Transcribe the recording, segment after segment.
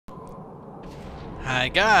Hi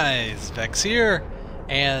guys, Vechs here,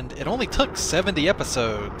 and it only took 70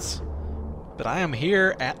 episodes, but I am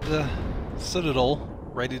here at the Citadel,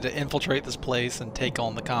 ready to infiltrate this place and take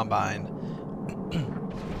on the Combine.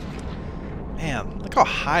 Man, look how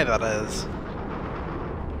high that is.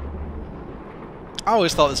 I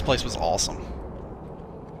always thought this place was awesome.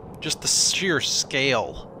 Just the sheer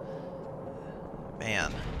scale.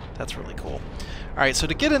 Man, that's really cool. Alright, so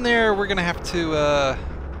to get in there, we're gonna have to,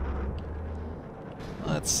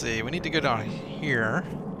 let's see, we need to go down here.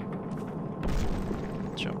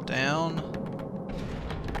 Jump down.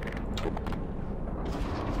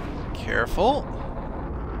 Careful.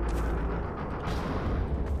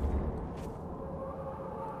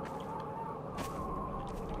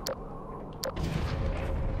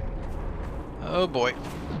 Oh boy.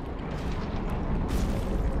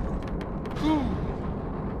 Whew.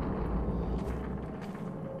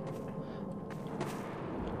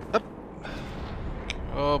 Up.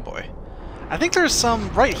 Oh boy. I think there's some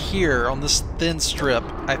right here on this thin strip.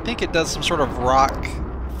 I think it does some sort of rock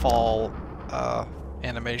fall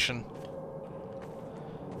animation.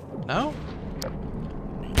 No?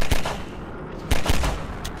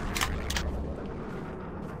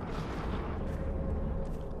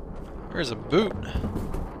 There's a boot.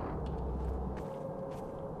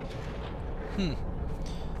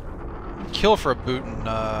 Kill for a boot, and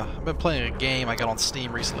I've been playing a game I got on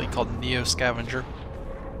Steam recently called Neo Scavenger.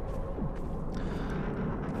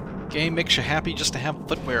 Game makes you happy just to have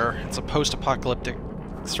footwear. It's a post-apocalyptic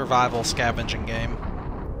survival scavenging game.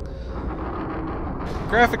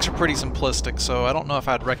 Graphics are pretty simplistic, so I don't know if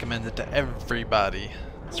I'd recommend it to everybody.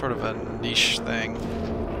 It's sort of a niche thing.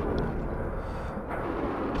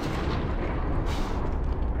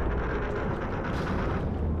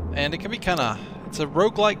 And it can be kind of, it's a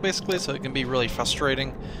roguelike basically, so it can be really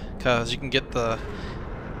frustrating because you can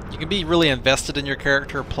be really invested in your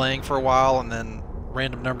character playing for a while, and then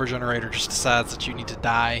random number generator just decides that you need to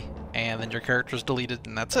die, and then your character's deleted,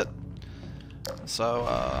 and that's it. So,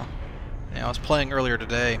 I was playing earlier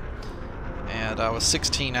today, and I was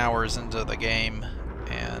 16 hours into the game,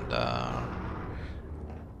 and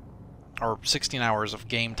or 16 hours of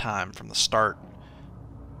game time from the start.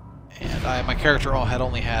 And my character had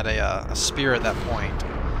only had a spear at that point.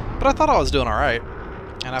 But I thought I was doing alright.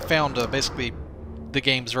 And I found basically the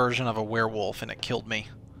game's version of a werewolf, and it killed me.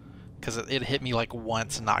 Because it hit me like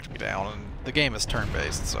once and knocked me down. And the game is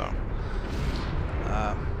turn-based, so...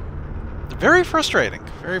 very frustrating.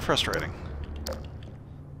 Very frustrating.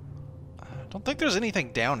 I don't think there's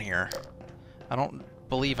anything down here. I don't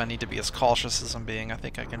believe I need to be as cautious as I'm being. I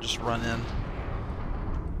think I can just run in.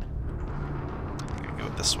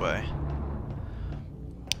 This way.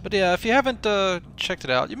 But yeah, if you haven't checked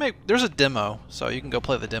it out, there's a demo, so you can go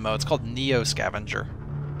play the demo. It's called Neo Scavenger.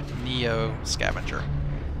 Neo Scavenger.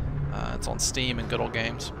 It's on Steam and Good Old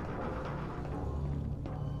Games.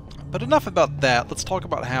 But enough about that. Let's talk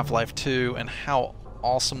about Half-Life 2 and how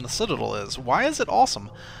awesome the Citadel is. Why is it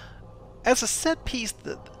awesome? As a set piece,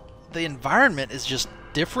 the environment is just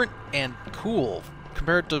different and cool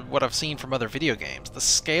compared to what I've seen from other video games. The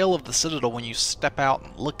scale of the Citadel when you step out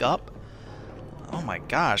and look up, oh my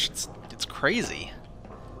gosh, it's crazy.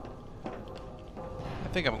 I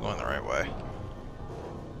think I'm going the right way.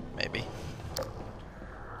 Maybe.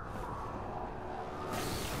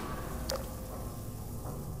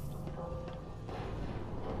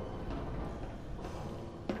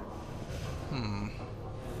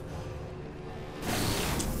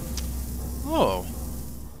 Oh.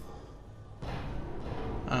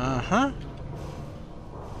 Uh-huh.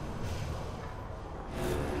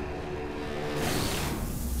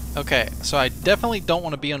 Okay, so I definitely don't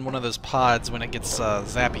want to be on one of those pods when it gets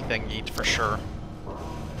zappy thingy for sure.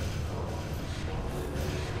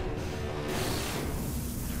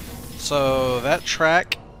 So that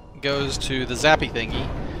track goes to the zappy thingy,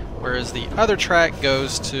 whereas the other track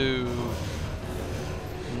goes to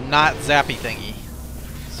not zappy thingy.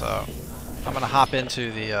 So I'm gonna hop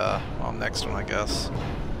into the well, next one, I guess.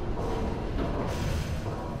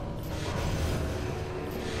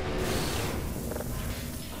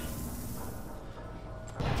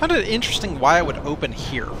 I find it interesting why it would open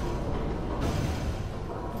here. Oh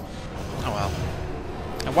well.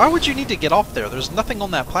 And why would you need to get off there? There's nothing on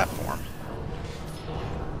that platform.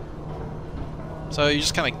 So you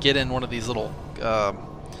just kind of get in one of these little,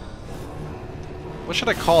 what should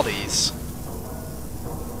I call these?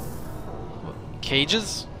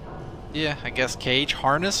 Cages? Yeah, I guess cage,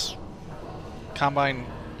 harness? Combine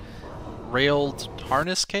railed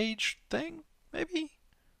harness cage thing, maybe?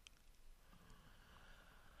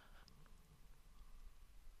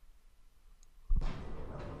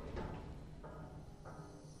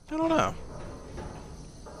 I don't know.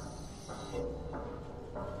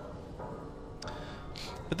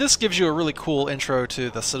 But this gives you a really cool intro to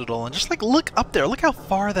the Citadel, and just like look up there, look how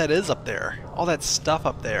far that is up there. All that stuff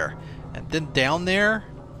up there. And then down there,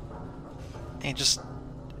 and just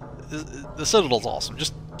the Citadel's awesome.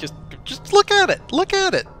 Just look at it. Look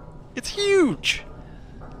at it. It's huge.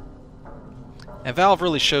 And Valve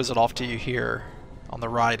really shows it off to you here on the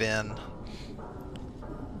ride in.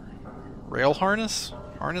 Rail harness?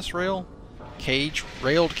 Harness rail? Cage?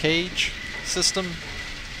 Railed cage system?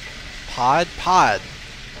 Pod? Pod.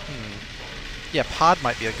 Yeah, pod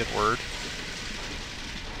might be a good word.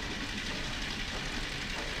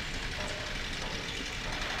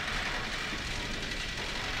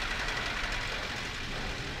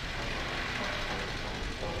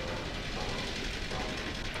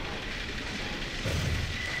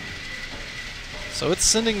 So it's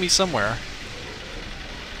sending me somewhere.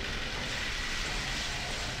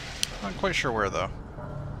 Not quite sure where, though.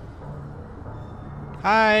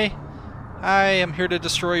 Hi! Hi, I'm here to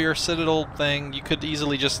destroy your Citadel thing. You could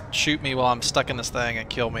easily just shoot me while I'm stuck in this thing and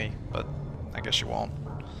kill me, but I guess you won't.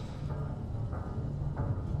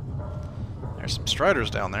 There's some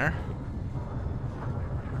Striders down there.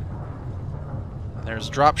 And there's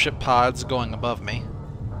dropship pods going above me.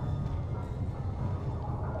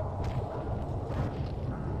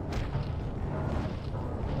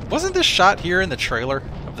 Wasn't this shot here in the trailer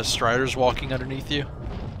of the Striders walking underneath you?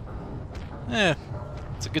 Eh,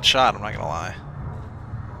 it's a good shot, I'm not gonna lie.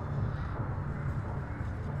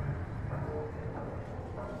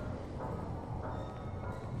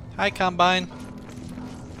 Hi, Combine.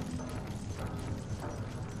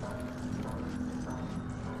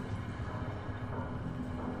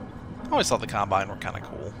 I always thought the Combine were kind of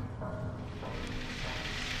cool.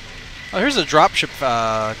 Oh, here's a dropship,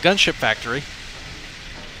 gunship factory.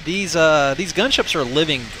 These gunships are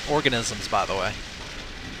living organisms, by the way.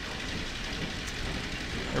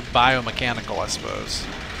 They're biomechanical, I suppose.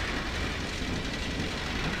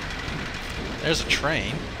 There's a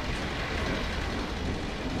train.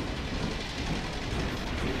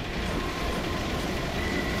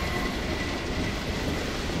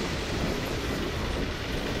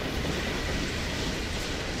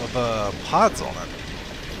 With pods on it.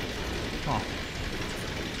 Huh.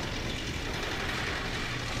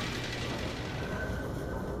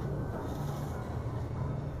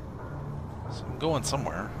 So I'm going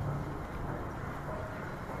somewhere.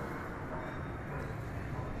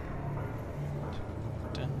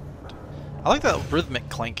 I like that rhythmic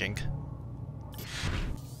clanking.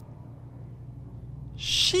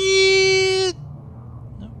 Shit!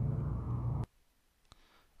 No.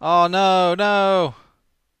 Oh no, no!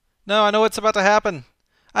 No, I know what's about to happen!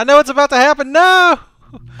 I know what's about to happen! No!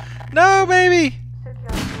 No, baby!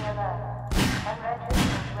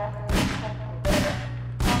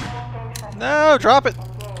 No, drop it!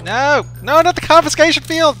 No! No, not the confiscation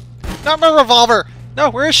field! Not my revolver! No,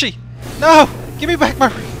 where is she? No! Give me back my...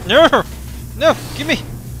 No! No! Give me...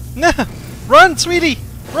 No! Run, sweetie!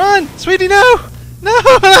 Run! Sweetie, no! No!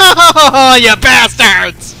 No! You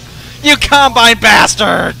bastards! You Combine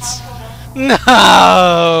bastards!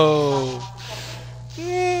 No!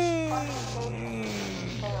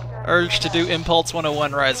 Urge to do Impulse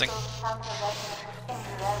 101 Rising.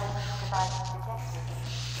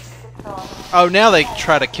 Oh, now they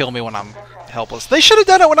try to kill me when I'm helpless. They should have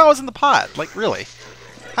done it when I was in the pod. Like, really.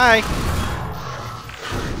 Hi.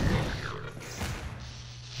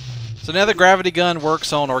 So now the gravity gun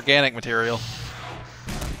works on organic material.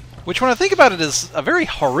 Which, when I think about it, is a very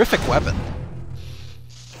horrific weapon.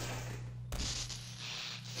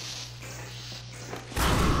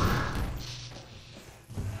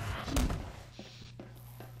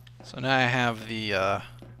 So now I have the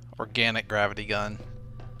organic gravity gun.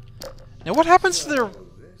 Now what happens to their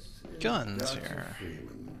guns here?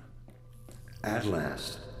 At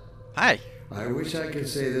last. Hi. I wish I could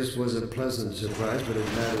say this was a pleasant surprise, but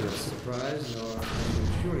it's neither a surprise nor, I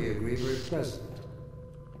can surely agree, very pleasant.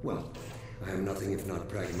 Well, I am nothing if not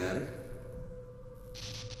pragmatic.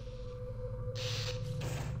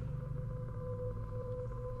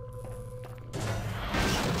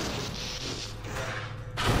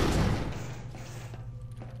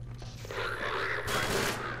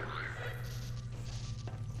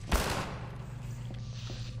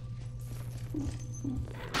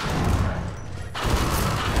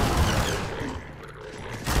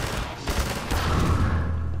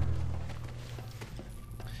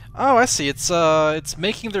 Oh, I see. It's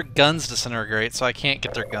making their guns disintegrate, so I can't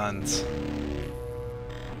get their guns.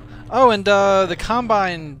 Oh, and the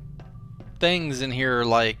Combine things in here,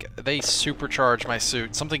 like, they supercharge my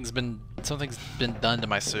suit. Something's been done to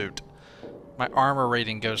my suit. My armor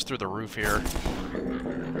rating goes through the roof here.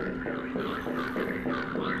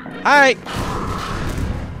 Hi!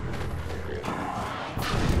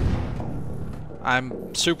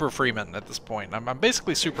 I'm Super Freeman at this point. I'm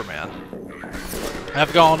basically Superman.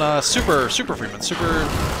 I've gone Super Freeman, Super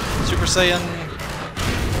Saiyan.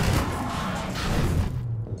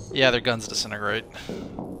 Yeah, their guns disintegrate.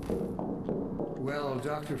 Well,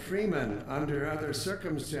 Dr. Freeman, under other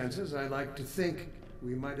circumstances, I like to think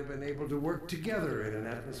we might have been able to work together in an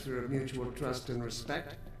atmosphere of mutual trust and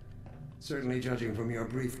respect. Certainly, judging from your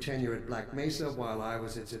brief tenure at Black Mesa while I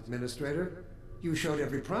was its administrator, you showed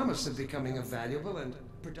every promise of becoming a valuable and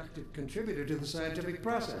productive contributor to the scientific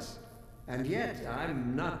process. And yet,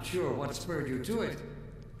 I'm not sure what spurred you to it.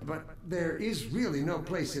 But there is really no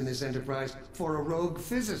place in this enterprise for a rogue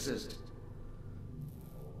physicist.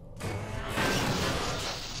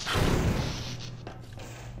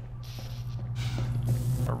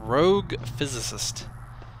 A rogue physicist.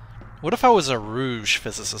 What if I was a rouge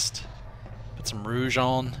physicist? Put some rouge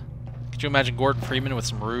on. Could you imagine Gordon Freeman with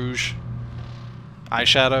some rouge?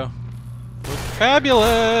 Eyeshadow? Look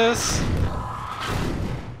fabulous!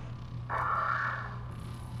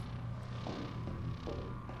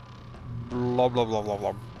 Blah blah blah blah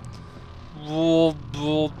blah. Blah,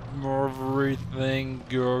 blah, everything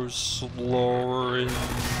goes slower.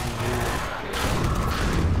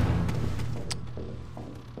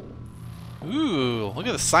 Ooh, look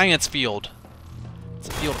at the science field. It's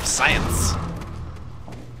a field of science.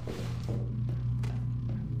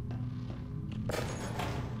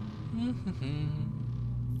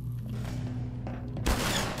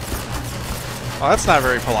 Oh, that's not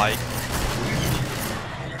very polite.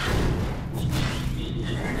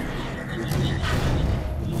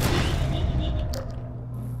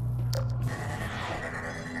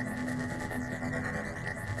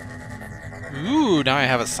 Ooh, now I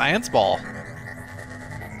have a science ball.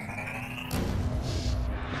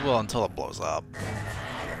 Well, until it blows up.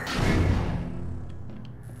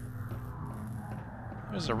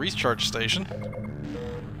 There's a recharge station.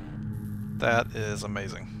 That is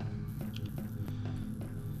amazing.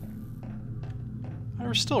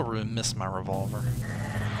 I still miss my revolver.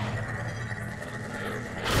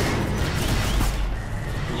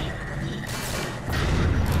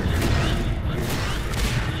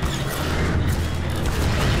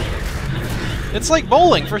 It's like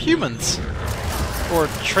bowling for humans. Or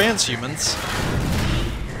transhumans.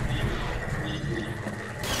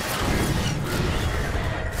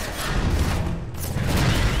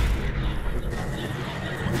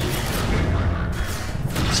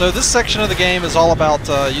 So this section of the game is all about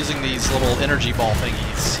using these little energy ball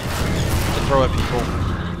thingies to throw at people.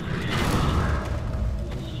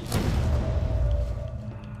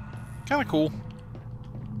 Kinda cool.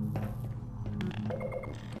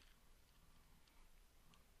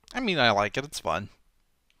 I mean, I like it. It's fun.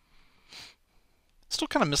 Still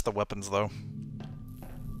kind of miss the weapons, though.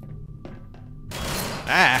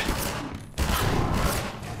 Ah!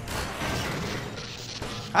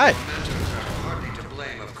 Hi!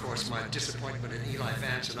 Of course, my disappointment in Eli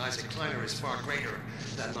Vance and Isaac Kleiner is far greater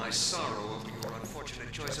than my sorrow over your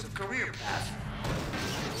unfortunate choice of career path.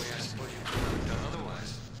 Anyway, I suppose you could have done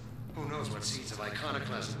otherwise. Who knows what seeds of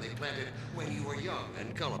iconoclasm they planted when you were young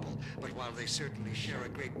and gullible, but while they certainly share a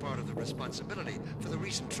great part of the responsibility for the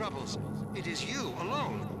recent troubles, it is you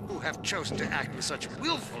alone who have chosen to act with such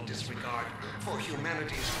willful disregard for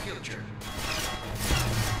humanity's future.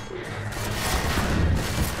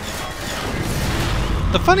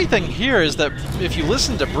 The funny thing here is that if you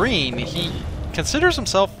listen to Breen, he considers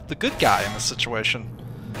himself the good guy in this situation.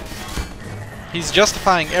 He's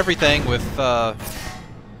justifying everything with,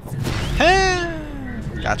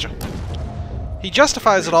 gotcha. He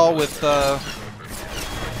justifies it all with,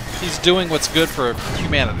 he's doing what's good for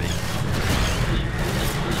humanity.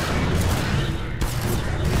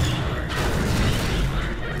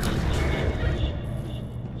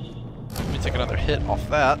 Let me take another hit off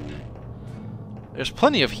that. There's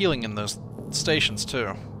plenty of healing in those stations,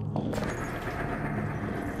 too.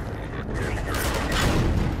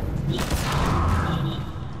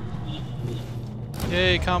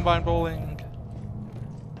 Yay, combine bowling.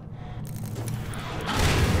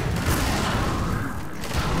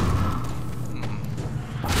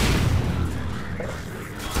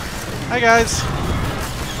 Hi, guys.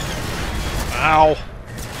 Ow.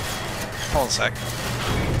 Hold on a sec.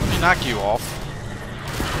 Let me knock you off.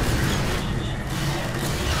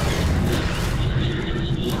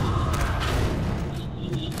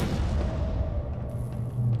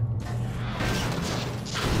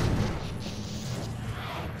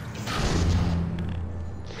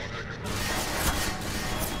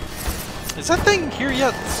 Is that thing here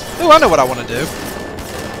yet? Ooh, I know what I want to do.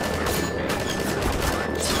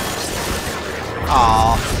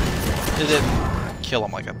 Aw. It didn't kill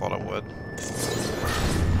him like I thought it would.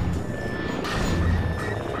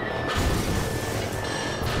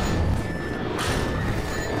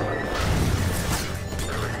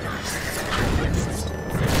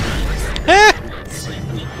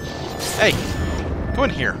 Hey! Go in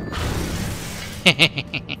here.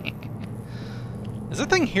 Is that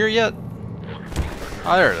thing here yet?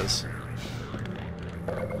 Oh, there it is.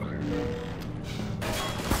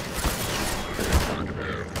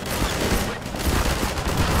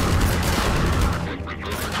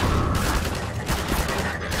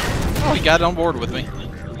 Oh, he got on board with me.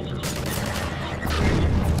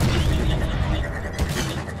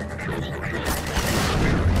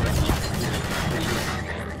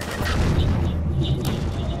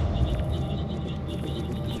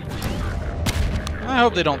 I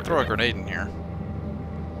hope they don't throw a grenade in here.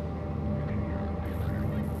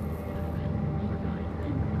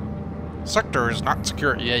 Sector is not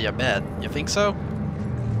secure. Yeah, you bet. You think so?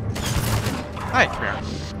 Hi, come here.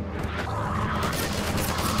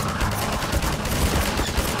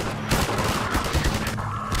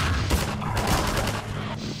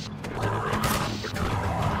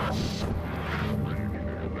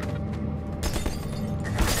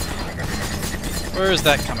 Where is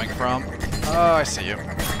that coming from? Oh, I see you.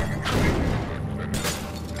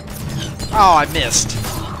 Oh, I missed.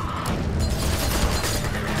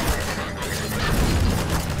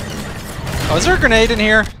 Oh, is there a grenade in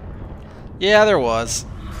here? Yeah, there was.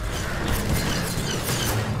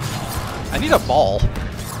 I need a ball.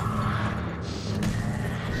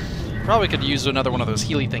 Probably could use another one of those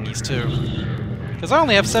Healy thingies, too. Because I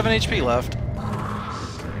only have 7 HP left.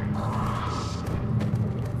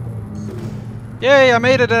 Yay, I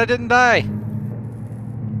made it and I didn't die!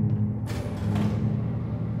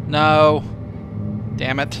 No.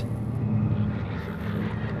 Damn it.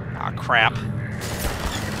 Aw, crap.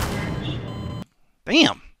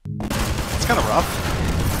 Damn! That's kinda rough.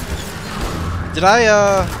 Did I,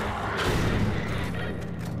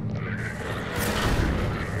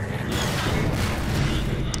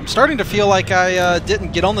 I'm starting to feel like I,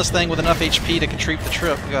 didn't get on this thing with enough HP to complete the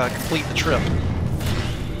trip.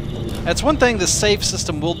 That's one thing this save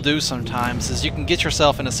system will do sometimes, is you can get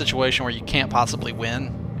yourself in a situation where you can't possibly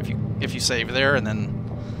win if you save there, and then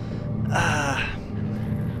alright,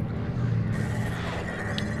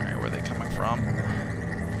 where are they coming from?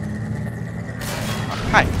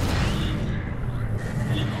 Hi.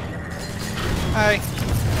 Hi.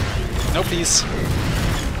 No peace.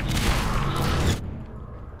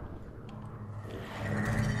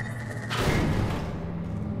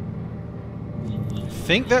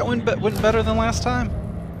 Think that went better than last time?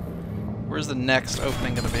 Where's the next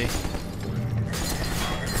opening gonna be?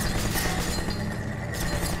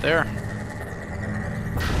 There.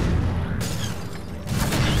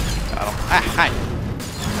 Got him. Ah, hi.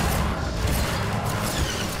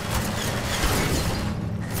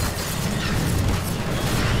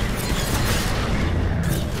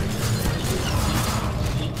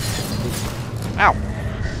 Ow.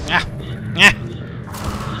 Ah. Yeah.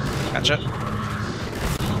 Gotcha.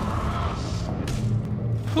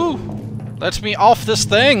 Whew. Let me off this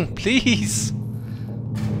thing, please.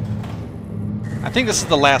 I think this is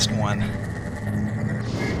the last one. There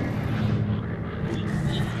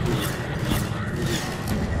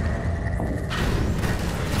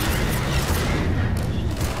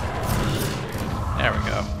we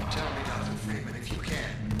go. Tell me, Dr. Freeman, if you can.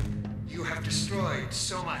 You have destroyed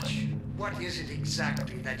so much. What is it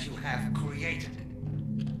exactly that you have created?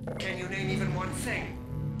 Can you name even one thing?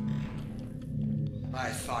 I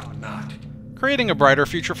thought not. Creating a brighter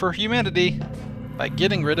future for humanity by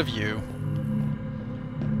getting rid of you.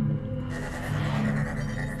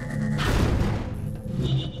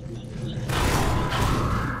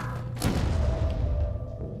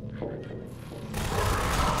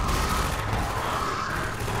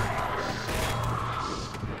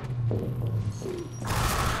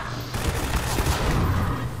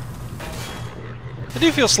 I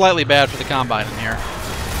do feel slightly bad for the Combine in here.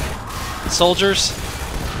 Soldiers.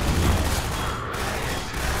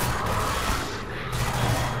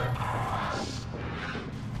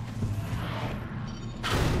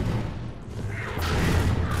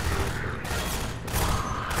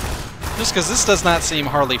 Just because this does not seem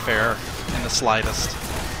hardly fair in the slightest.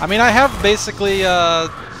 I mean, I have basically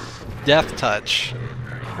death touch,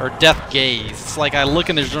 or death gaze. It's like I look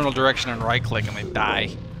in the general direction and right click and they die.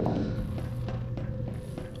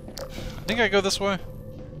 I think I go this way.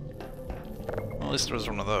 Well, at least there was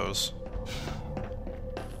one of those.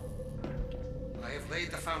 laid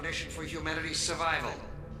the foundation for humanity's survival.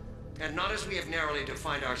 And not as we have narrowly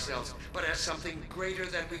defined ourselves, but as something greater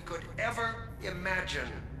than we could ever imagine.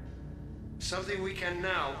 Something we can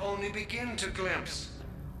now only begin to glimpse.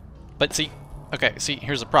 But see, okay, see,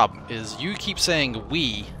 here's the problem, is you keep saying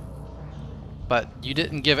we, but you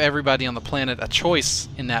didn't give everybody on the planet a choice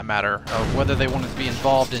in that matter of whether they wanted to be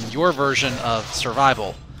involved in your version of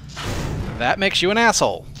survival. That makes you an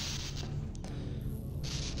asshole.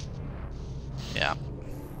 Yeah.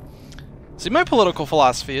 See, my political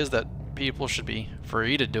philosophy is that people should be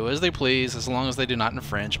free to do as they please as long as they do not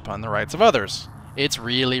infringe upon the rights of others. It's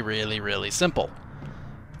really, really, really simple.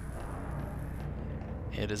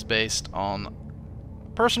 It is based on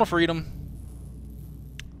personal freedom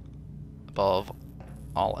above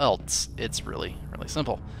all else. It's really, really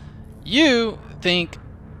simple. You think,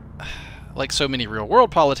 like so many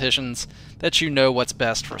real-world politicians, that you know what's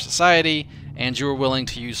best for society, and you are willing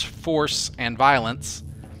to use force and violence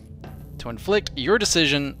to inflict your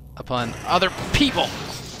decision upon other people.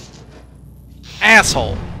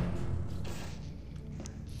 Asshole.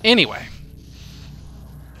 Anyway,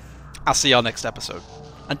 I'll see y'all next episode.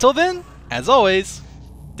 Until then, as always,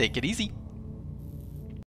 take it easy.